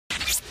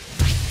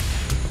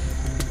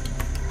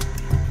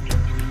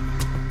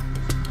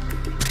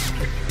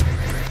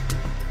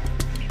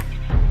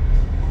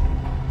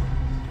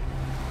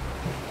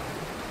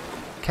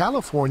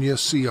California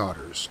sea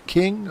otters,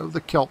 king of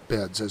the kelp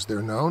beds as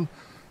they're known,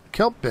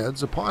 kelp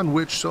beds upon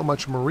which so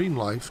much marine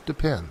life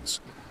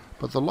depends.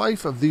 But the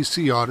life of these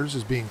sea otters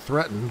is being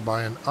threatened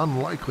by an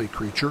unlikely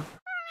creature,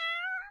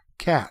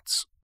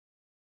 cats.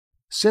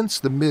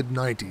 Since the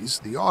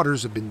mid-90s, the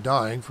otters have been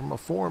dying from a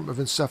form of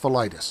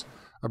encephalitis,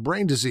 a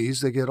brain disease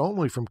they get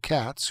only from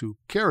cats who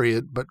carry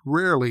it but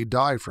rarely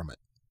die from it.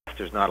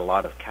 There's not a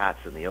lot of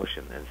cats in the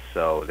ocean, and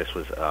so this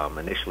was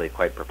initially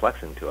quite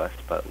perplexing to us,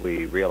 but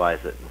we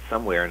realized that in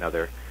some way or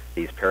another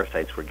these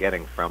parasites were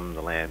getting from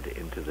the land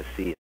into the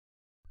sea.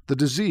 The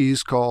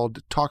disease, called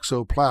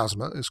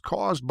toxoplasma, is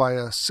caused by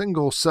a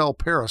single-cell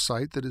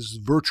parasite that is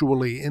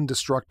virtually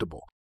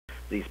indestructible.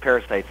 These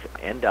parasites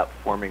end up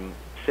forming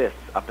cysts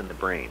up in the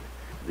brain.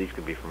 These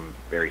can be from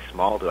very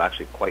small to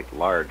actually quite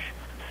large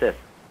cysts.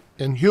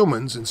 In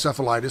humans,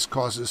 encephalitis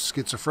causes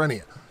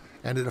schizophrenia,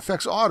 and it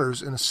affects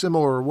otters in a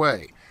similar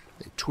way.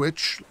 They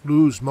twitch,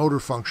 lose motor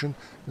function,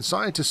 and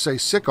scientists say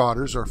sick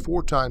otters are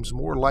 4 times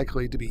more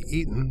likely to be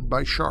eaten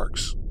by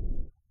sharks.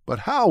 But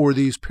how were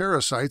these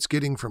parasites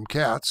getting from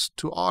cats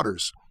to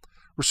otters?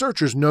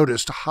 Researchers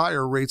noticed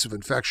higher rates of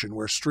infection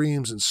where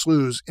streams and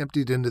sloughs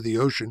emptied into the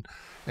ocean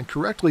and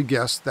correctly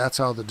guessed that's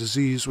how the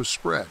disease was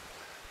spread.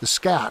 The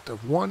scat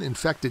of one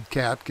infected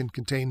cat can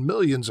contain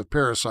millions of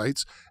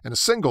parasites, and a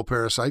single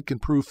parasite can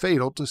prove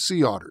fatal to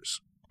sea otters.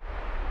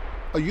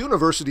 A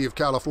University of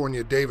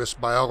California Davis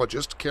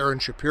biologist, Karen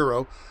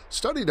Shapiro,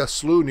 studied a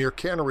slough near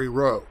Cannery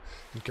Row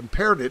and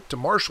compared it to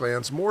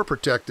marshlands more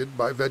protected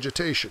by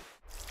vegetation.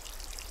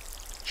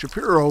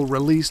 Shapiro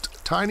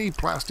released tiny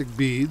plastic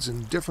beads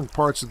in different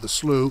parts of the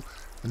slough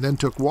and then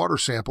took water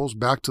samples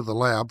back to the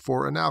lab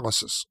for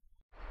analysis.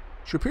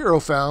 Shapiro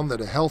found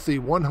that a healthy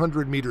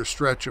 100-meter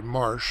stretch of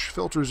marsh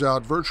filters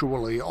out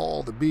virtually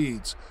all the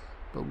beads,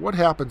 but what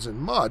happens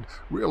in mud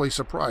really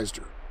surprised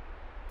her.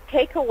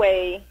 Take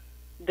away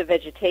the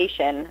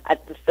vegetation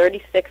at the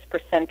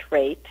 36%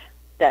 rate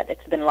that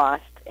it's been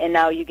lost, and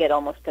now you get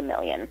almost 1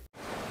 million.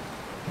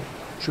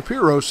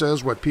 Shapiro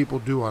says what people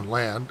do on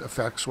land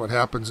affects what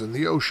happens in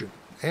the ocean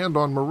and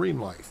on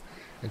marine life,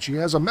 and she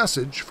has a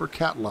message for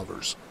cat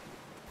lovers.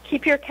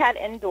 Keep your cat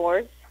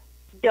indoors.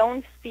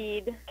 Don't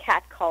feed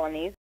cat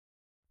colonies.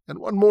 And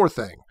one more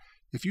thing,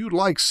 if you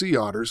like sea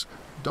otters,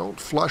 don't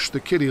flush the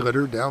kitty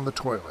litter down the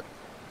toilet.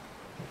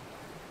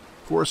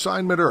 For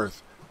Assignment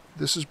Earth,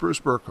 this is Bruce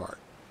Burkhardt.